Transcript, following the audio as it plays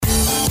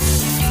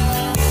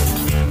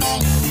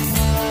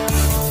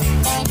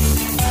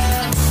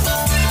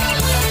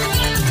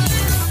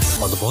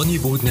Оны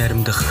бүгд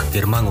найрамдах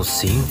Герман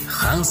улсын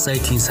хаан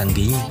сайдлын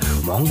сангийн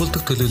Монгол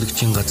дахь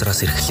төлөөлөгчийн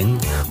газраас эрхлэн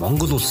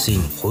Монгол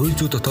улсын хууль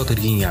зүйн дотоод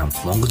хэргийн яам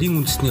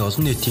Монголын үндэсний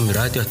олон нийтийн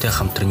радиотой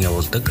хамтран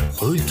явуулдаг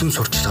хууль зүйн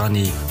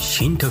сурчлагын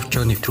шинэ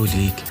товчоон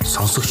нэвтрүүлгийг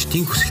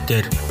сонсогчдын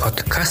хүсэлтээр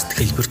подкаст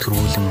хэлбэрт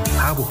хөрвүүлэн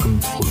та бүхэн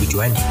хүргэж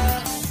байна.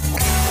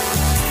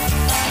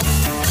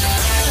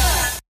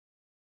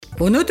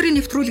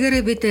 Өнөөдрийн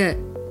нэвтрүүлгээрээ бид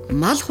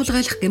мал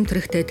хулгайлах гэмт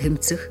хэрэгтэй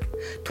тэмцэх,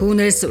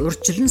 түүнээс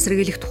урьдчилан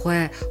сэргийлэх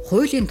тухай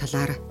хуулийн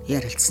талаар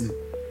ярилцсан.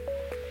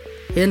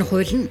 Энэ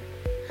хууль нь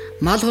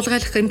мал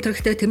хулгайлах гэмт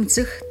хэрэгтэй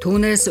тэмцэх,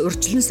 түүнээс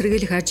урьдчилан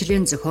сэргийлэх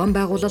ажлын зохион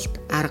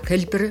байгуулалт, арга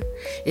хэлбэр,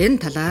 энэ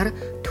талаар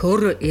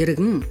төр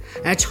иргэн,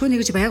 аж ахуй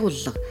нэгж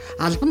байгууллага,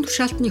 албан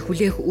тушаалтны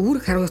хүлээх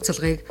үүрэг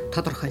хариуцлагыг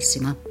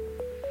тодорхойлсон юм.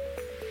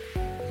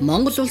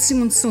 Монгол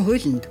улсын үндсэн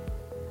хуулинд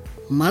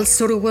мал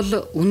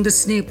сургал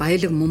үндэсний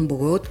баялаг мөн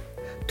бөгөөд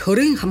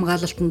төрийн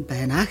хамгаалалтанд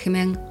байна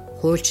хэмээн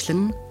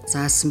хуульчлан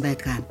заасан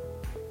байдаг.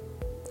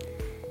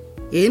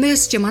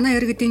 Иймээс ч манай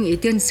иргэдийн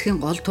эдийн засгийн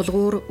гол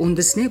тулгуур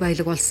үндэсний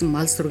баялаг болсон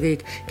мал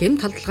сүргийг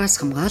гэмт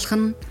халдлагаас хамгаалах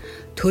нь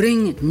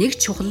төрийн нэг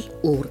чухал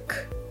үүрэг.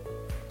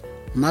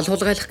 Мал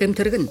хулгайлах гэмт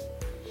хэрэг нь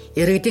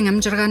иргэдийн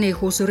амжиргааны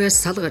их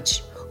усүрээс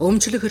салгаж,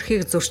 өмчлөх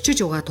эрхийг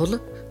зөрчиж байгаа тул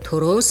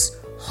төрөөс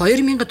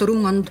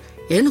 2004 онд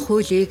энэ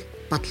хуулийг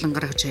батлан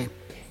гаргажээ.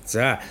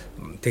 За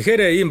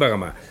тэгэхээр ийм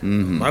байгаамаа.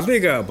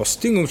 Малыг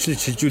бусдын өмчлөж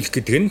шилжүүлэх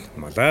гэдэг нь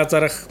малаа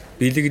зарах,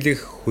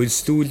 бэлгэлэх,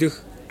 хөлсдүүлэх,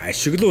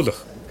 ашиглуулах.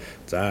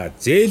 За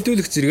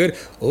зээлдүүлэх зэргээр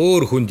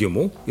өөр хүнд юм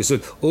уу?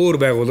 Эсвэл өөр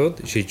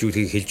байгууллагад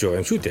шилжүүлэхийг хэлж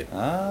байгаа юм шүү дээ.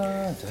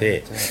 Тий.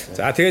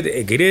 За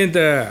тэгээд гэрээнд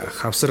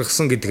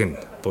хавсаргасан гэдэг нь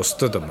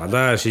бусдад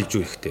малаа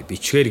шилжүүлэхдээ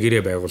бичгээр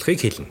гэрээ байгуулахыг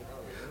хэлнэ.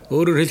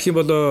 Өөрөөр хэлэх юм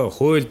бол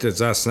хуульд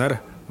зааснаар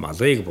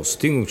малыг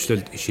бусдын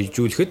өмчлөлд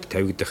шилжүүлэхэд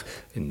тавигдах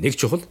нэг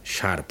чухал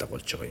шаардлага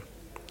болж байгаа юм.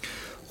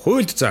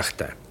 Хуульд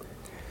заахтай.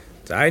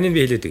 За энэ нь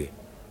би хэлээд өгье.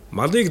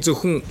 Малыг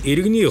зөвхөн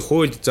иргэний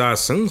хуульд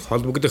заасан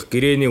холбогдох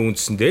гэрээний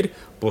үндсэн дээр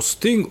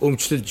бусдын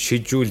өмчлөлд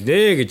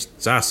шилжүүлнэ гэж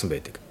заасан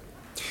байдаг.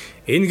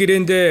 Энэ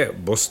гэрээнд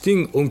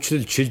бусдын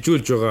өмчлөлд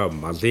шилжүүлж байгаа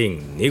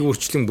малын нэг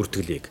үрчлэн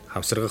бүртгэлийг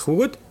хавсаргах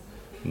бөгөөд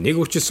нэг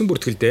үрчилсэн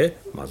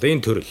бүртгэлдээ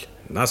малын төрөл,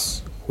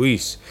 нас,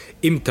 хүйс,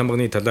 эм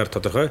тамганы талаар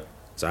тодорхой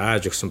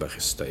зааж өгсөн байх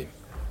ёстой юм.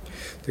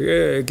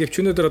 Тэгээ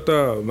гэвчнүүдэр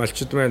одоо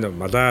малчид маань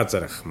малаа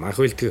зарах, мах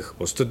бэлтгэх,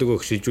 бусдад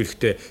өгөх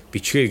шилжүүлэхдээ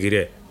бичгээр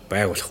гэрээ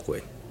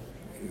байгуулахгүй байна.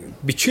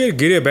 Бичгээр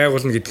гэрээ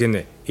байгуулна гэдэг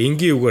нь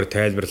энгийн үгээр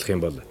тайлбарлах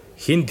юм бол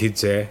хинд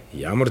хизээ,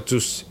 ямар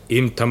зүс,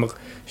 эм тамга,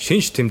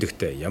 шинж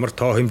тэмдэгтэй, ямар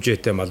тоо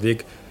хэмжээтэй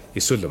малыг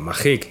эсвэл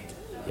махыг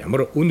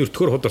ямар үн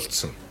өртгөөр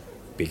худалдсан,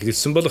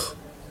 бэлгэлсэн болох.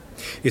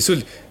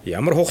 Эсвэл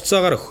ямар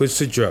хугацаагаар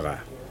хөлсөж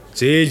байгаа,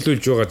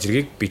 зээлдүүлж байгаа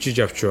зэргийг бичиж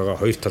авч байгаа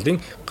хоёр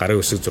талын гарын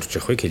үсэг зурж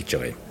авахыг хэлж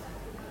байгаа юм.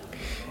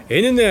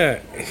 Энэ нь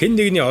хэн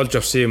нэгний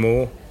олж авсан юм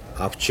уу?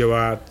 Авч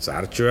яваа,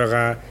 зарж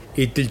байгаа,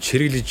 эдэлж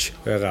хэрэглэж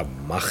байгаа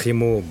мах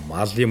юм уу,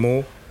 мал юм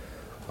уу?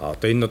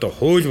 Одоо энэ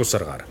хууль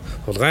бусаргаар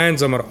хулгайн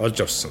замаар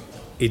олж авсан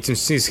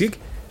эзэмссэн эсхийг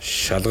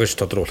шалгаж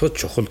тодруулахад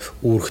чухал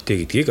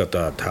үүрэгтэй гэдгийг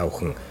одоо та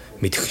бүхэн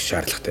мэдэх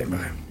шаардлагатай юм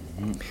байна.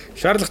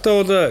 Шаардлагатай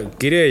бол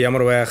гэрээ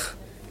ямар байх,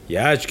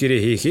 яаж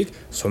гэрээ хийхийг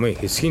сумын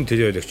хэсгийн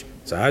төлөөлөгч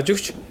зааж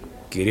өгч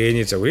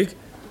гэрээний загварыг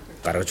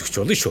гаргаж өгч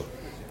болно шүү.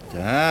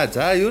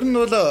 За ер нь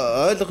бол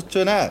ойлгож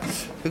байна.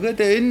 Тэгээд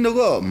энэ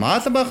нөгөө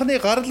мал махны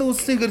гарал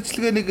үүслийн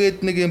гэрчлэгээ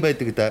нэг юм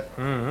байдаг да.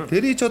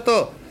 Тэрий ч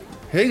одоо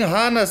хэн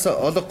хаанаас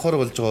олгохор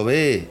болж байгаа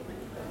вэ?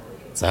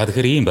 За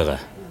тэгэхээр ийм байгаа.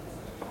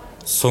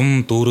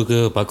 Сум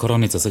дүүрэг баг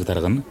хорооны засаг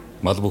дарга нь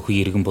мал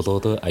бүхий иргэн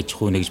болоод аж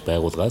ахуй нэгж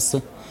байгууллагаас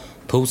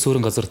төв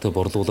суурин газарт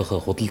борлуулах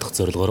худалдах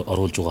зорилгоор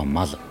оруулж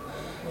байгаа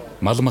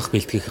мал мах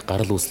бэлтгэх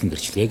гарал үүслийн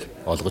гэрчлэгийг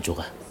олгож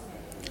байгаа.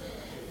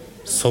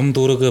 Сум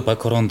дүүрэг баг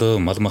хороонд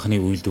мал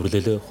махны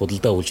үйлдвэрлэл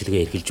худалдаа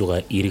үйлчилгээ эрхэлж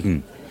байгаа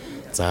иргэн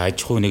за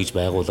аж ахуй нэгж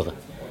байгууллага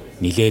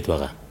нилээд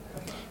байгаа.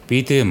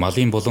 Бид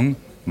малын болон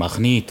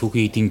махны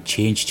түүхий эдийн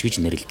чэнж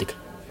гэж нэрлэдэг.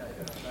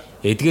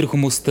 Эдгээр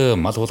хүмүүст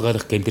мал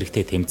хулгайлах гэмт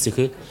хэрэгтэй тэмцэх,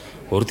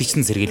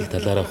 урьдчилан сэргийлэх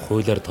талаар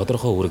хуулиар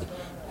тодорхой үүрэг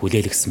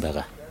хүлээлгсэн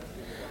байгаа.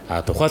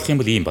 Тухайлах юм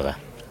бол ийм байгаа.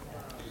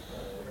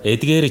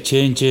 Эдгээр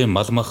чэнж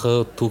мал мах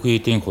түүхий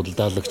эдийн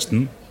худалдаалагчид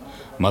нь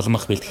мал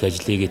мах бэлтгэх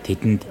ажлыг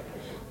тэдэнд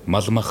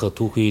мал мах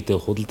түүхийд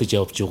худалдаж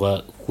явж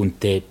байгаа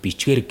хүнтэй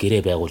бичгээр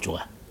гэрээ байгуулж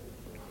байгаа.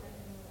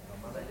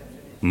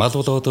 Мал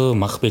болоод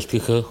мах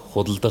бэлтгэх,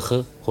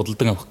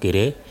 худалдан авах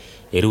гэрээ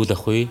эрүүл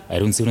ахуй,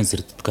 ариун цэврийн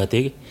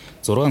сертификатыг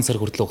 6 сар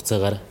хүртэл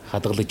хугацаагаар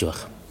хадгалж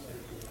байх.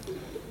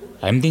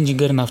 Амьдын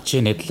жингээр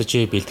навч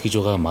нэдлэж бэлтгэж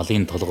байгаа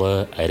малын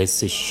толгой, арьс,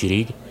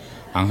 ширийг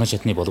анхан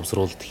шатны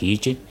боловсруулалт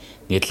хийж,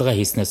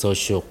 нэдлэгээ хийснээс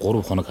хойш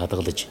 3 хоног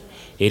хадгалж,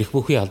 эрх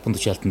бүхий албан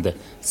тушаалтанд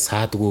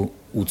саадгүй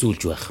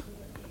үзүүлж байх.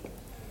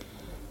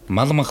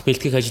 Мал мах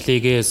бэлтгэх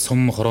ажлыг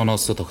сум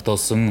хорооноос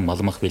тогтоосон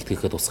мал мах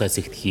бэлтгэх тусгай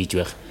зэгт хийж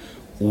байх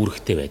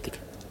үүрэгтэй байдаг.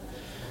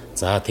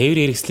 За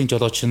тээврийн хэрэгслийн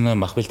жолооч нь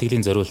мах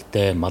бэлтгэлийн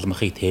зориулттай мал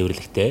махыг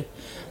тээвэрлэхдээ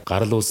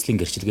гарал үүслийн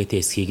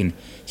гэрчлэгээтэй эсхийг нь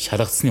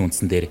шалгацсны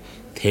үндсэн дээр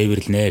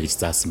тээвэрлэнэ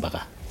гэж заасан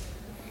байгаа.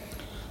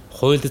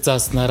 Хуульд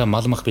зааснаар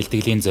мал мах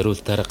бэлтгэлийн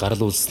зориултаар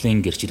гарал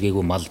үйлслийн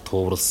гэрчлэгээгүй мал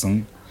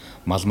тууралсан,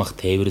 мал мах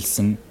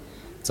тээвэрлсэн,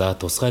 за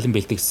тусгайлан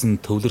бэлтгэсэн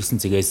төвлөрсөн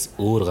цэгээс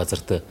өөр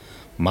газарт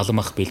мал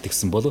мах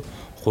бэлтгэсэн бол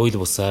хууль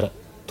бусаар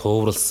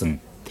тууралсан,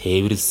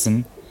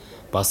 тээвэрлсэн,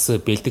 бас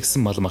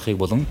бэлтгэсэн мал махыг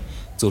болон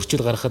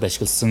зөрчил гаргахад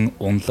ашигласан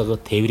унлага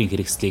тээврийн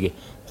хэрэгслийг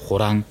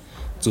хураан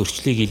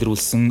зөрчлийг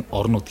илрүүлсэн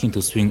орон нутгийн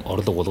төсвийн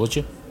орлого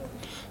болгож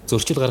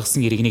зөрчил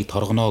гаргасан иргэнийг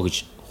торгоно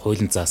гэж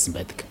хуулинд заасан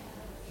байдаг.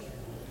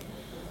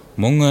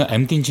 Мөн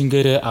амьдын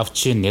жингээр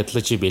авч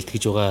нядлаж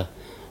бэлтгэж байгаа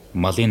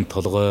малын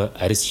толгой,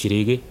 арьс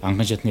ширээг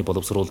анхан шатны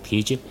боловсруулалт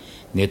хийж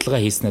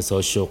нядалгаа хийснээс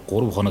хойш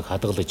 3 хоног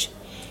хадгалж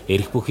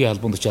эрх бүхий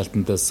албан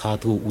тушаалтанд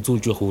саадгүй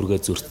үзүүлж байх үүргээ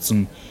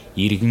зөрчсөн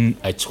иргэн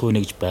аж ахуй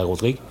нэгж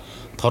байгууллагыг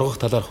торгох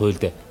талаар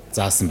хуульд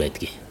заасан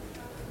байдаг.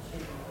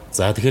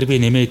 За тэгэхээр би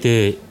нэмээд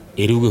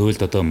эрүүгийн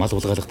хуульд одоо мал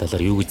хулгайлах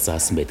талаар юу гэж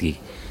заасан байдгийг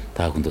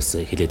та бүхэнд бас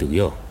хэлээд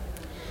өгье.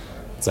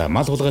 За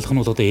мал хулгайлах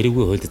нь бол одоо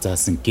эрүүгийн хуульд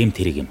заасан гэмт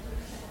хэрэг юм.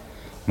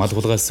 Мал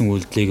хулгайлсан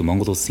үйлдэлийг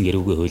Монгол улсын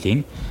эрүүгийн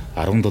хуулийн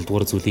 17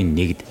 дугаар зүйлийн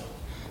 1-д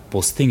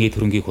бусдын эд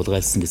хөрөнгийг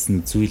хулгайлсан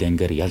гэсэн зүйл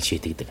ангиар ял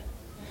шийтгдэг.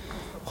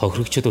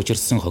 Хохирогчд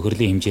учирсан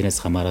хохирлын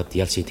хэмжээнээс хамаарат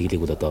ял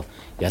шийтгэлийг бол одоо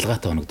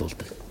ялгаатай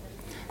оногдуулдаг.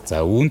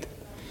 За үүнд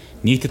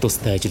нийтэд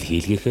тустай ажил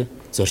хийлгэх,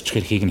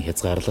 зорчих эрхийг нь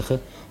хязгаарлах,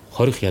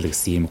 хорих ял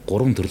гэсэн ийм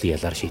 3 төрлийн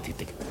ялаар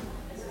шийтгдэг.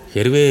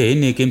 Хэрвээ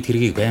энэ гэмт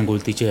хэргийг байнга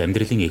үлдээж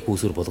амьдралын их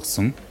үүсвэр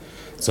болгосон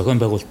зохион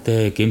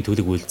байгуулалттай гэмт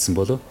төлөг үйлдсэн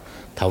бол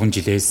 5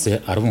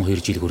 жилээс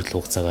 12 жил хүртэл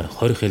хугацаагаар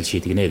хорих ял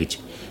шийдгэнэ гэж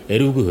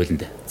эрүүгийн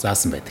хуулинд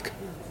заасан байдаг.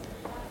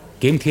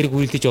 Гэмт хэрэг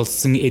үйлдэж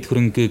олсон эд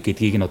хөрөнгө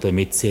гэдгийг нь одоо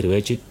мэдсээр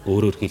байж,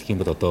 өөрөөр хэлэх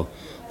юм бол одоо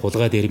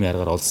хулгай дээрмийн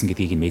аргаар олсон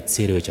гэдгийг нь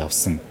мэдсээр байж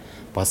авсан,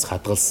 бас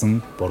хадгалсан,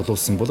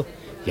 борлуулсан бол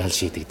ял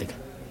шийдэгдэг.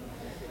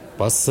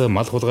 Бас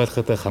мал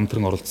хулгайлахад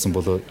хамтран оролцсон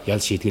бол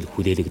ял шийтгэл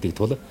хүлээлгдэг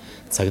тул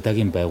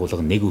цагдаагийн байгууллага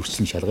нэг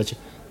үрчлэн шалгаж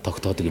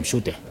тогтоодог юм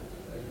шүү дээ.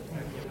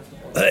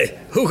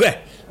 Хүүхэ.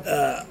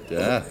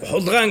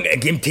 Хулгаан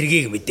гэмт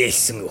хэргийг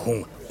мэдээлсэн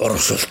хүн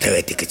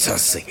урамшуултай байдаг гэж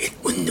сонссон.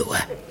 Үнэн үү?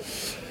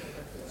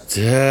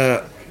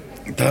 За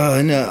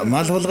энэ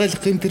мал хулгайлах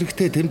гэмт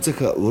хэрэгтэй тэмцэх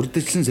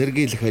урьдчилан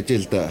сэргийлэх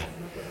ажилд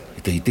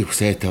одоо идэх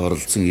сайтай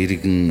оролцсон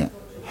иргэн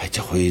аж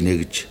ахуй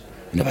нэгж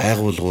энэ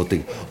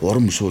байгууллагуудыг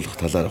урамшуулах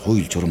талаар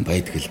хууль журам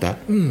байдаг л да.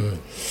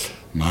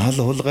 Мал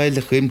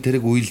хулгайлах гэмт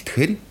хэрэг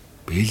үйлдэхээр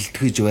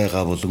бэлтгэж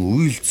байгаа болон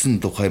үйлдсэн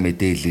тухай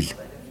мэдээлэл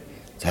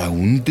за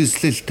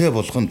үндэслэлтэй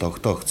болгон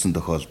тогтоогдсон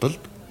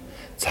тохиолдолд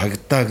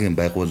цагдаагийн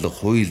байгууллага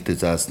хуульд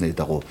заасны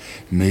дагуу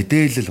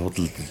мэдээлэл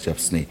худалдаж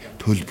авсны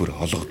төлбөр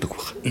олгодог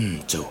баг.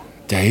 Зөв.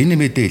 За энэ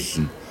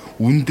мэдээлэл нь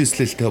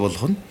үндэслэлтэй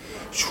болгоно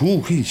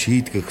шүүхийн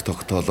шийдгэх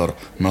тогтоолоор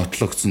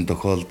нотлогдсон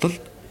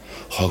тохиолдолд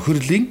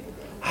хохирлын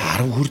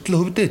 10 хүртэл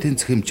хувьдаа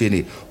тэнцэх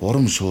хэмжээний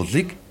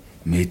урамшууллыг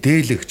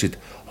мэдээлэгчд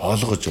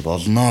олгож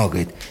болно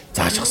гэд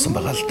заажгсан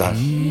байгаа л да.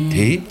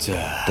 Тий?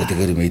 Одоо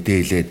тэгэхээр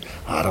мэдээлээд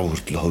 10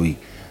 хүртэл хувийг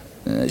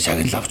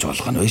шагналавч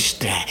болгоно байна шүү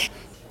дээ.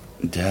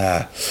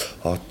 За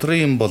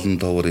отрын болон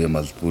товрын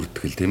мал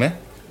бүртгэл тийм ээ.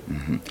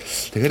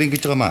 Тэгэхээр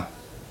ингэж байгаамаа.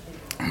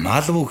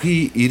 Мал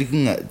бүхий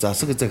иргэн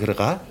засаг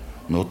захиргаа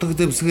нутаг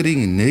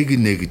дэвсгэрийн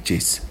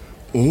нэгжээс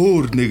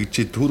өөр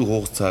нэгжид төр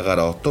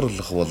хугацаагаар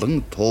оторлох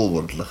болон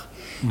туурлах,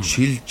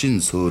 шилжин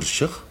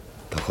суурших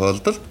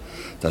тохиолдолд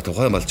за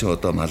тухай малчин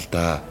одоо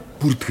малдаа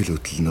бүртгэл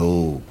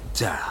хөтлөнө.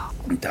 За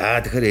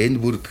тэгэхээр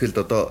энэ бүртгэлд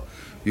одоо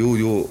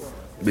юу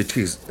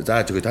бичгийг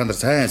зааж өгье. Та нар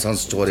сайн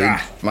сонсож байгаа юм.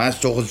 Маш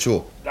чухал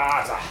шүү.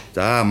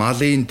 За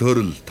малын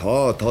төрөл,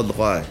 тоо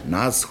толгой,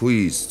 нас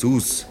хүйс,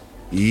 зүс,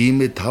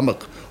 иймэд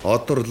тамга,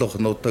 оторлох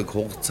нутаг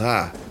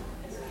хугацаа.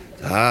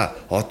 За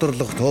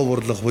оторлох,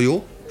 туурлах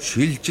буюу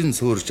шилжин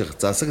суурших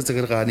засаг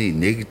захиргааны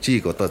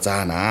нэгжийг одоо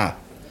заана.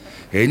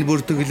 Энэ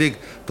бүртгэлийг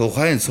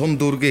тухайн сум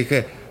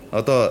дүүргийнх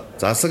одоо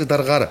засаг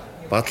даргаар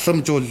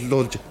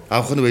батламжуулж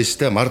авах нь байж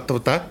тээ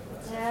мардав да.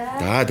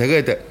 За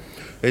тэгээд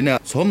энэ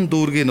сум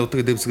дүүргийн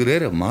нутаг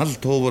дэвсгэрээр мал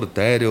туувар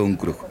дайраа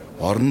өнгөрөх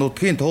орон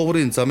нутгийн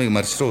тууврын замын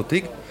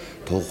маршрутыг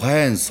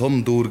тухайн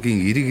сум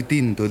дүүргийн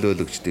иргэдийн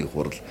төлөөлөгчдийн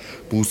хурал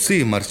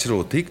бүсийн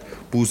маршрутыг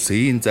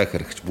бүсийн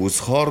захирагч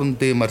бүс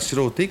хоорондын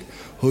маршрутыг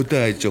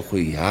хөдөө аж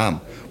ахуй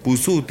яам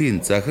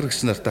бүсүүдийн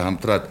захирагч нартай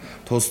хамтраад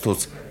тус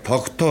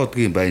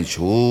тогтоодгийн байна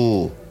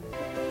шүү.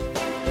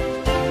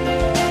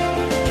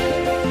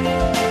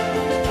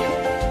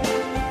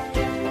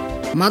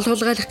 Мал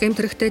хулгайлах гэмт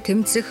хэрэгтэй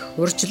тэмцэх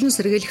урьдчилан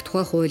сэргийлэх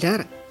тухай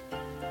хуулиар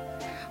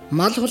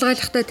мал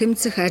хулгайлахтай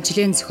тэмцэх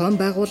ажлын зохион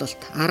байгуулалт,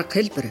 арга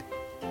хэлбэр,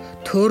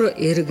 төр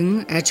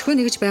иргэн аж ахуй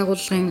нэгж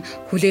байгууллагын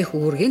хүлээх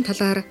үүргийн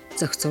талаар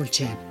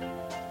зохицуулжээ.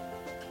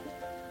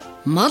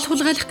 Мал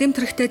хулгайлах гэмт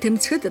хэрэгтэй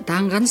тэмцэхэд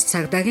дан ганц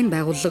цагдаагийн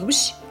байгууллага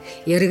биш,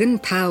 иргэн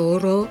та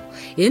өөрөө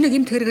энэ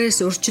гэмт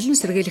хэрэгээс урьдчилан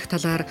сэргийлэх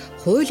талаар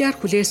хуулиар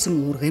хүлээсэн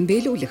үүргэн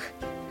биелүүлэх.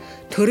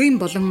 Төрийн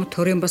болон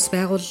төрийн бас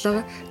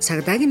байгууллага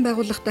цагдаагийн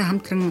байгууллагатай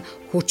хамтран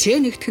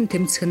хүчээ нэгтгэн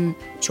тэмцэх нь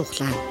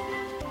чухлаа.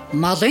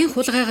 Малын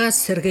хулгайгаас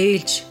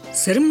сэргийлж,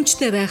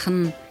 сэрэмжтэй байх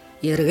нь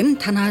иргэн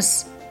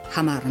танаас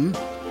хамаарна.